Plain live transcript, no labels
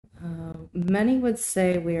Many would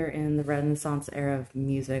say we're in the Renaissance era of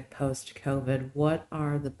music post-COVID. What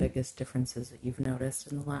are the biggest differences that you've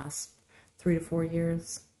noticed in the last 3 to 4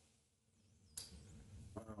 years?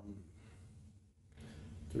 Um,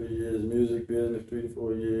 3 years music business, 3 to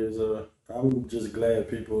 4 years. I'm just glad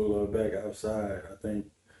people are back outside. I think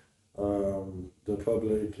the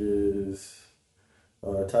public is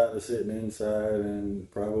tired of sitting inside and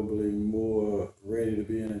probably more ready to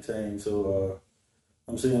be entertained. So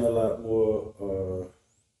I'm seeing a lot more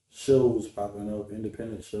shows popping up,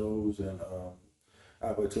 independent shows and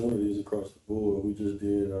opportunities across the board. We just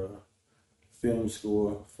did a film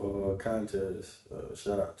score for a contest.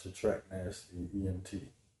 Shout out to Track Nasty EMT.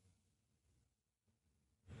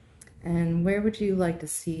 And where would you like to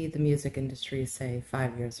see the music industry, say,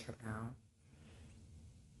 5 years from now?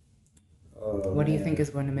 Oh What do you think man, is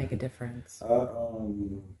going to make a difference? I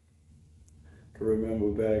can remember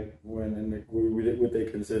back when we did what they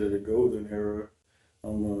consider the golden era.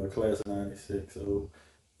 I'm class of '96, so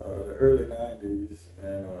the early '90s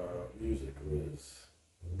and music was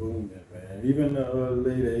booming, man. Even the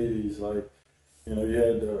late '80s, like you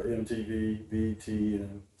had MTV, BT,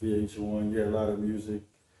 and VH1. You had a lot of music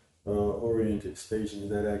oriented stations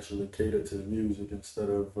that actually catered to the music instead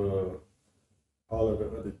of all of the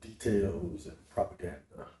other details and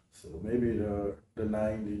propaganda. So maybe the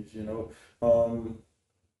 '90s,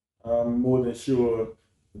 I'm more than sure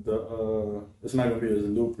it's not gonna be as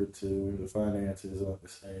lucrative. The finances aren't the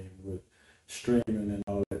same with streaming and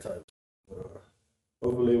all that type of stuff.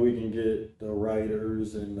 Hopefully, we can get the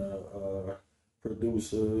writers and the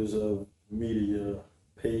producers of media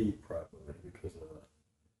paid properly because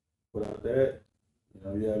without that,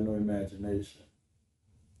 you have no imagination.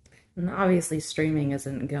 And obviously, streaming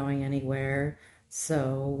isn't going anywhere.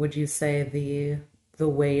 So, would you say the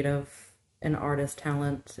weight of an artist's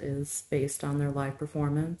talent is based on their live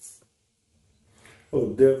performance?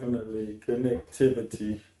 Oh, definitely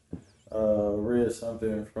connectivity. Read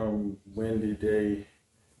something from Wendy Day,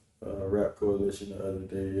 Rap Coalition the other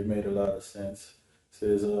day. It made a lot of sense.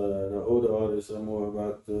 Says the older artists are more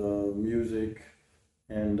about the music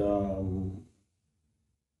and don't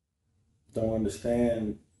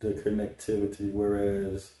understand the connectivity,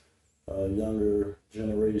 whereas younger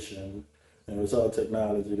generation, and it's all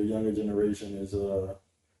technology. The younger generation is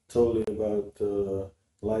totally about the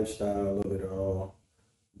lifestyle of it all,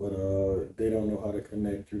 but they don't know how to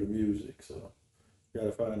connect through the music. So you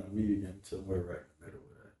gotta find a medium somewhere right in the middle of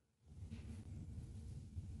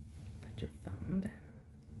Put your thumb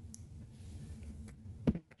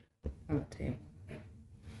on the table.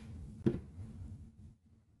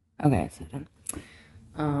 Okay, so done.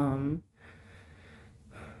 Um,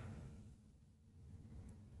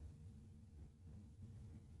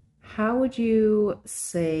 how would you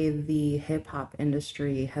say the hip hop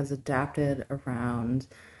industry has adapted around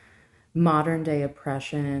modern day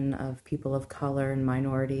oppression of people of color and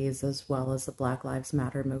minorities, as well as the Black Lives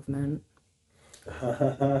Matter movement?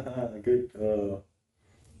 that. Good.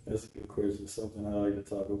 That's a good question. Something I like to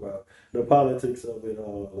talk about. The politics of it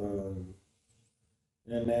all.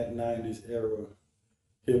 In that '90s era,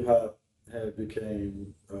 hip hop had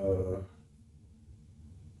became the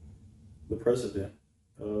president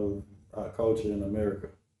of our culture in America.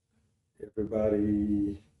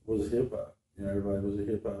 Everybody was hip hop. Everybody was a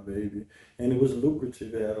hip hop baby, and it was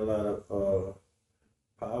lucrative. It had a lot of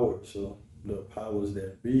power. So the powers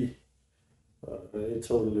that be, they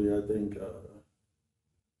totally, I think,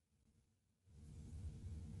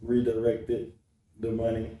 redirected the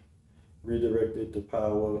money, redirected the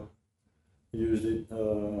power, used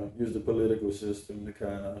the political system to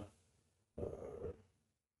kind of uh,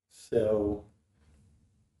 sell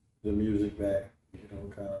the music back.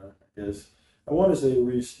 Kind of, I guess, I want to say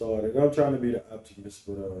restarted. I'm trying to be the optimist,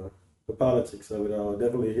 but the politics of it all,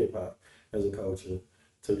 definitely hip hop as a culture,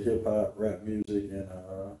 took hip hop, rap music, and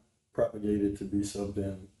propagated to be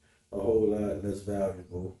something a whole lot less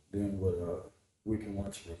valuable than what we can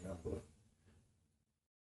once remember.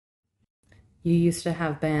 You used to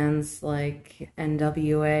have bands like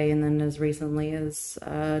NWA, and then as recently as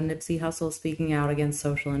Nipsey Hussle speaking out against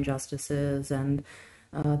social injustices and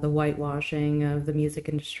the whitewashing of the music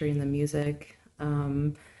industry and the music.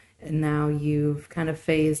 And now you've kind of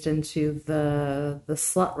phased into the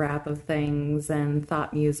slut rap of things and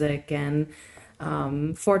thought music and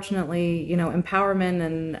fortunately,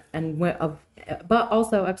 empowerment but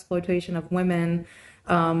also exploitation of women.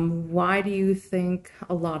 Why do you think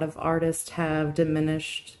a lot of artists have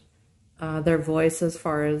diminished their voice as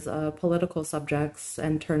far as political subjects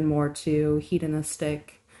and turned more to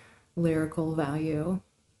hedonistic lyrical value?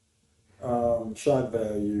 Shock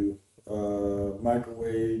value.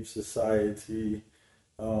 microwave society.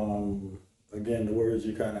 Again, the words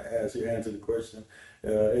you kind of asked, you answered the question.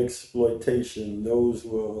 Exploitation, those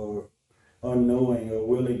who are unknowing or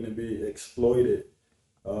willing to be exploited.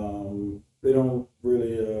 They don't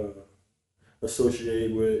really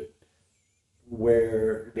associate with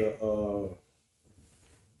where the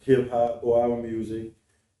hip hop or our music,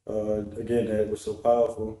 again, that was so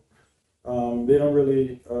powerful. They don't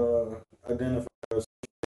really identify with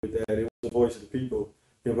that. It was the voice of the people.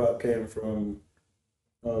 Hip hop came from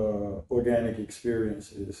organic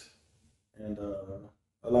experiences, and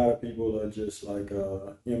a lot of people are just like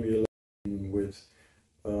emulating with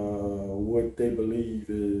what they believe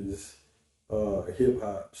is hip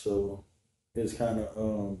hop. So it's kind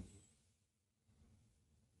of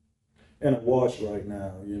in a wash right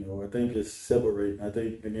now. I think it's separating. I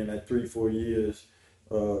think again that 3-4 years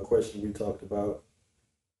question we talked about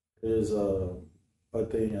is a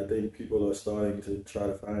thing. I think people are starting to try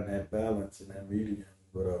to find that balance in that medium,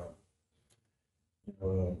 but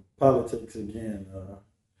politics again.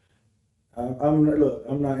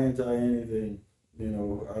 I'm not anti anything.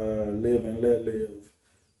 Live and let live.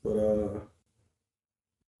 But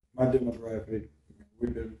my demographic,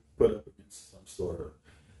 we've been put up against some sort of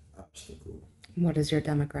obstacle. What is your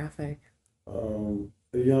demographic? A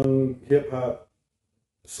young hip hop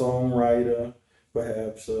songwriter,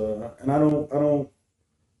 perhaps, and I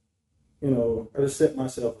just set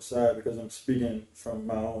myself aside because I'm speaking from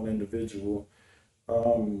my own individual.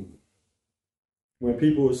 Um, when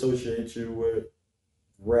people associate you with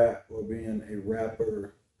rap or being a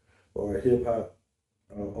rapper or a hip hop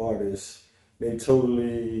artist, they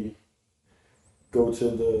totally go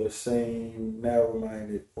to the same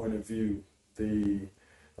narrow-minded point of view. The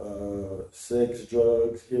sex,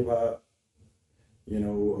 drugs, hip hop,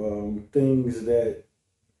 things that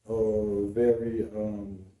are very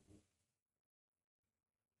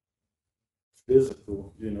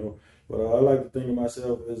physical. But I like to think of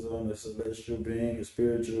myself as on a celestial being, a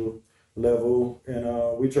spiritual level,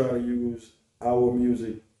 and we try to use our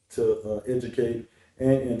music to educate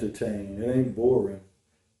and entertain. It ain't boring.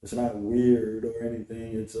 It's not weird or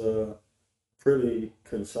anything. It's pretty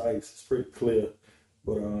concise. It's pretty clear.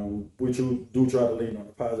 But we do try to lean on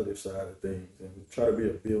the positive side of things and try to be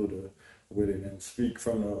a builder with it and speak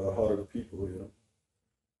from the heart of the people.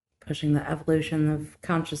 Pushing the evolution of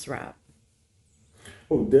conscious rap.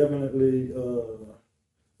 Oh, definitely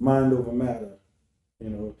mind over matter.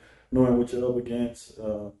 Knowing what you're up against.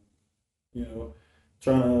 You know,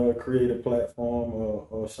 Trying to create a platform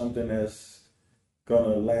or something that's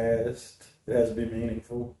gonna last. It has to be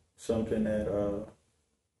meaningful. Something that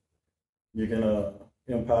you can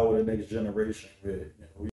empower the next generation with.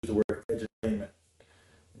 We use the word edutainment.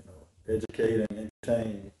 Educate and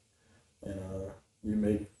entertain, and you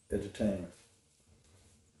make entertainment.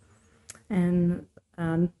 And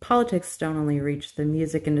politics don't only reach the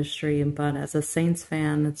music industry, but as a Saints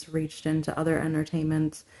fan, it's reached into other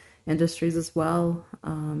entertainment industries as well.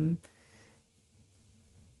 To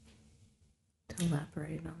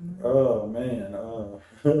elaborate on that. Oh man,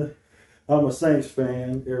 I'm a Saints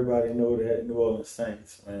fan. Everybody know that New Orleans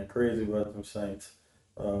Saints, man. Crazy about them Saints.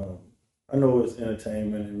 Um, I know it's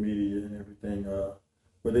entertainment and media and everything,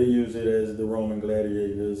 but they use it as the Roman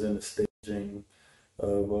gladiators and the staging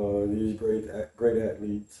of these great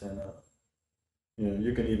athletes, and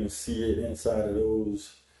you can even see it inside of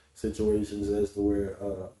those situations as to where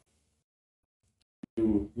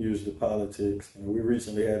you use the politics. We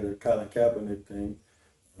recently had the Colin Kaepernick thing.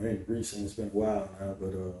 I mean, recent, it's been a while now,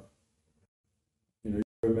 but you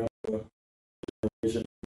remember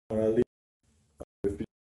when I leave, if people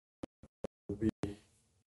would be in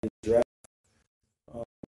the draft, um,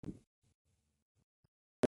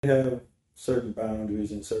 they have certain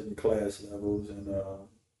boundaries and certain class levels and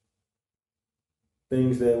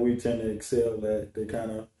things that we tend to excel at. They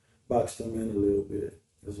kind of box them in a little bit.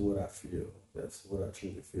 Is what I feel. That's what I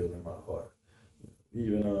truly feel in my heart.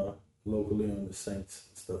 Even locally on the Saints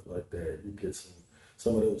and stuff like that, you get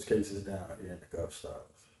some of those cases down here in the Gulf South.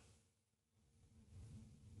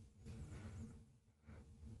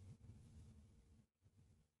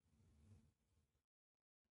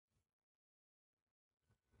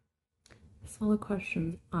 That's all the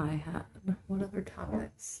questions I had. What other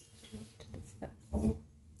topics do you want to discuss?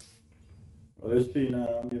 Well, it's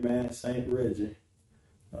P9. I'm your man, St.Reggie.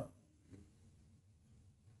 Uh,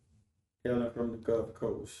 Hailing from the Gulf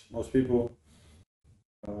Coast. Most people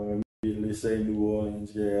immediately say New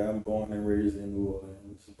Orleans. Yeah, I'm born and raised in New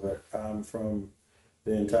Orleans, but I'm from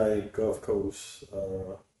the entire Gulf Coast,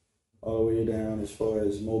 all the way down as far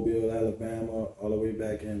as Mobile, Alabama, all the way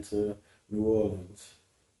back into New Orleans.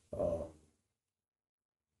 Um,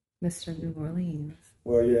 Mr. New Orleans.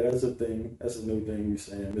 well, yeah, that's a thing. That's a new thing we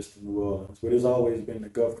saying, Mr. New Orleans. But it's always been the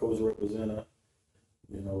Gulf Coast representative.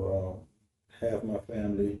 You know, half my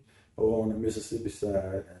family over on the Mississippi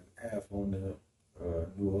side and half on the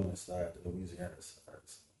New Orleans side, the Louisiana side.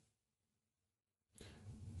 So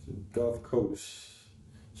Gulf Coast.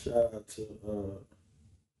 Shout out to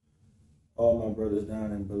all my brothers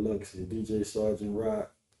down in Biloxi, DJ Sergeant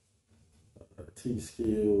Rock, T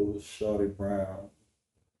Skills, Shorty Brown,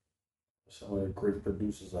 some of the great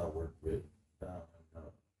producers I work with down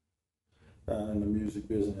down in the music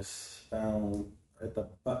business, down at the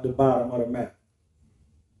bottom of the map.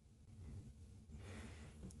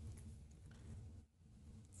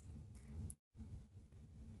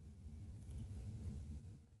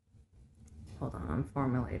 Hold on, I'm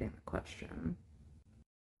formulating the question.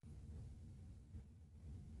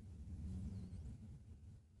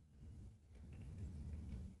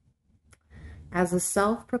 As a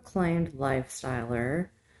self-proclaimed lifestyler,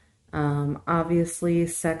 obviously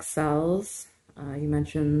sex sells. You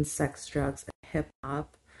mentioned sex, drugs, and hip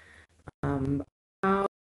hop. How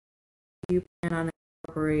do you plan on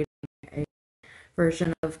incorporating a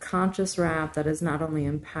version of conscious rap that is not only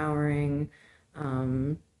empowering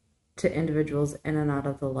to individuals in and out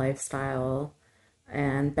of the lifestyle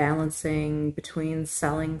and balancing between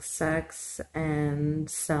selling sex and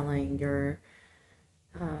selling your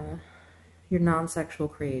non-sexual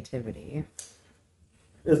creativity?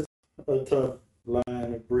 It's a tough line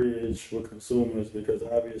to bridge for consumers because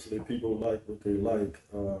obviously people like what they like.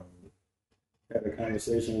 Had a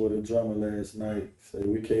conversation with a drummer last night. Say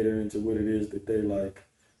we cater into what it is that they like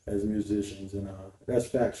as musicians, and that's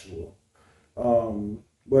factual.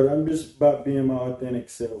 But I'm just about being my authentic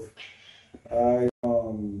self. I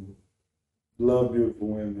love beautiful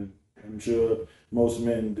women. I'm sure most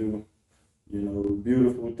men do. You know,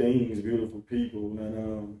 beautiful things, beautiful people,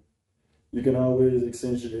 and you can always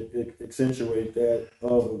accentuate that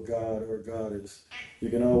of a god or a goddess. You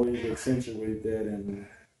can always accentuate that, and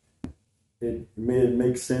it may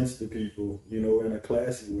make sense to people, you know, in a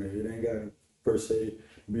classy way. It ain't got to per se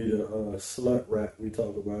be the slut rap we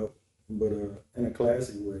talk about, but in a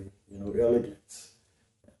classy way, you know, elegance.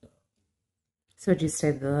 So would you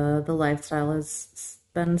say the lifestyle has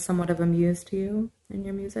been somewhat of a muse to you in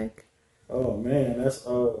your music? Oh man, that's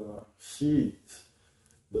sheets.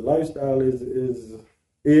 The lifestyle is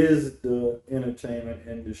the entertainment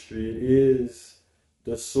industry. It is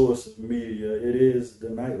the source of media. It is the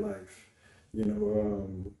nightlife. You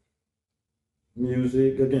know,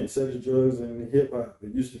 music again, sex, drugs, and hip hop.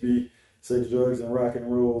 It used to be sex, drugs, and rock and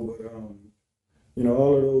roll, but you know,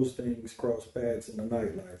 all of those things cross paths in the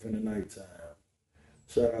nightlife in the nighttime.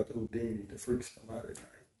 Shout out to Houdini, the freaks come out at night.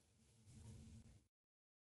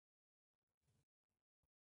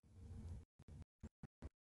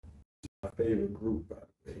 My favorite group, by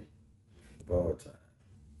the way, of all time.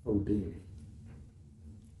 Houdini.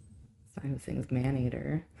 Simon Sings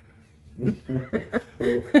Maneater.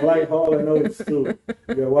 I like Hall and Oates too.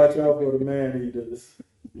 You gotta watch out for the man eaters.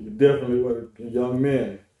 You definitely want young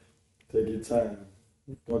men. Take your time.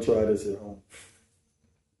 Don't try this at home.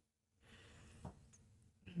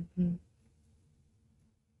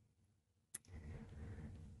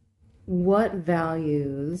 What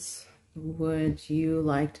values would you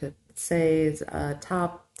like to say is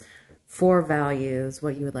top four values,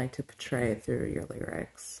 what you would like to portray through your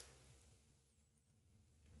lyrics?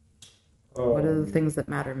 What are the Um, things that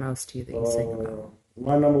matter most to you that you sing about?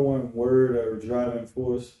 my number one word or driving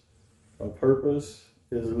force or purpose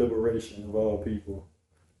is liberation of all people.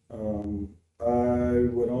 I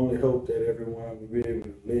would only hope that everyone would be able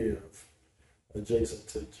to live adjacent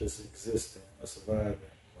to just existing or surviving.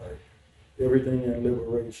 Like everything in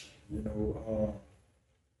liberation, you know.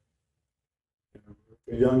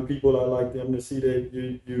 For young people, I like them to see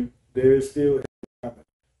that there is still time.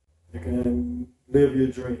 You can live your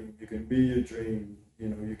dream. You can be your dream. You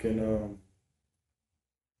know, you can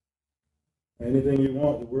anything you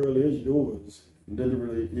want. The world is yours.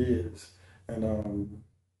 Literally is, and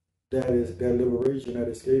that liberation, that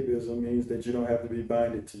escapism means that you don't have to be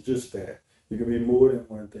binded to just that. You can be more than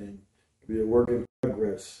one thing. You can be a work in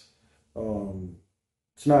progress. Um,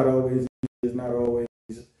 it's not always. It's not always.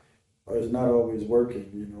 It's not always working.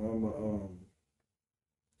 You know,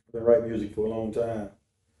 I've been writing music for a long time,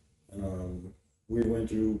 and we went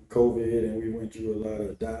through COVID and we went through a lot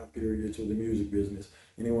of down periods with the music business.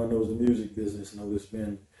 Anyone knows the music business knows it's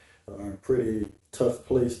been a pretty tough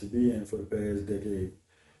place to be in for the past decade.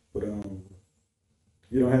 But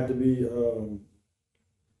you don't have to be.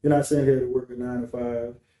 You're not sent here to work a 9 to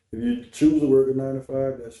 5. If you choose to work a 9 to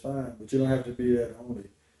 5, that's fine. But you don't have to be that only.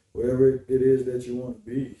 whatever it is that you want to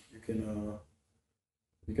be, you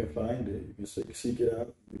can find it. You can seek it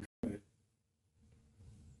out.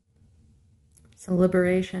 So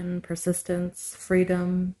liberation, persistence,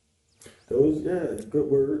 freedom. Those, yeah, good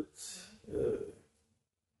words.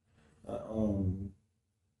 I,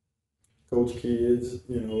 coach kids,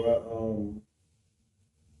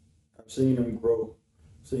 I've seen them grow,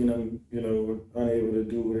 seen them, unable to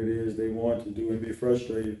do what it is they want to do and be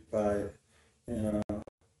frustrated by it. And a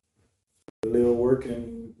little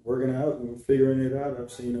working out and figuring it out,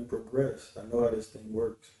 I've seen them progress. I know how this thing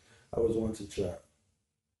works. I was once a child.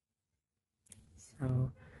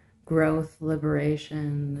 So growth,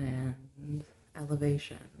 liberation, and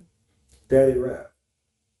elevation. Daddy rap.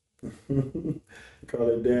 Call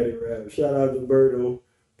it Daddy rap. Shout out to Berto,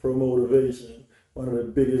 Pro Motivation, one of the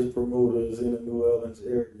biggest promoters in the New Orleans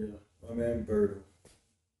area. My man Berto.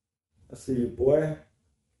 I see you, boy.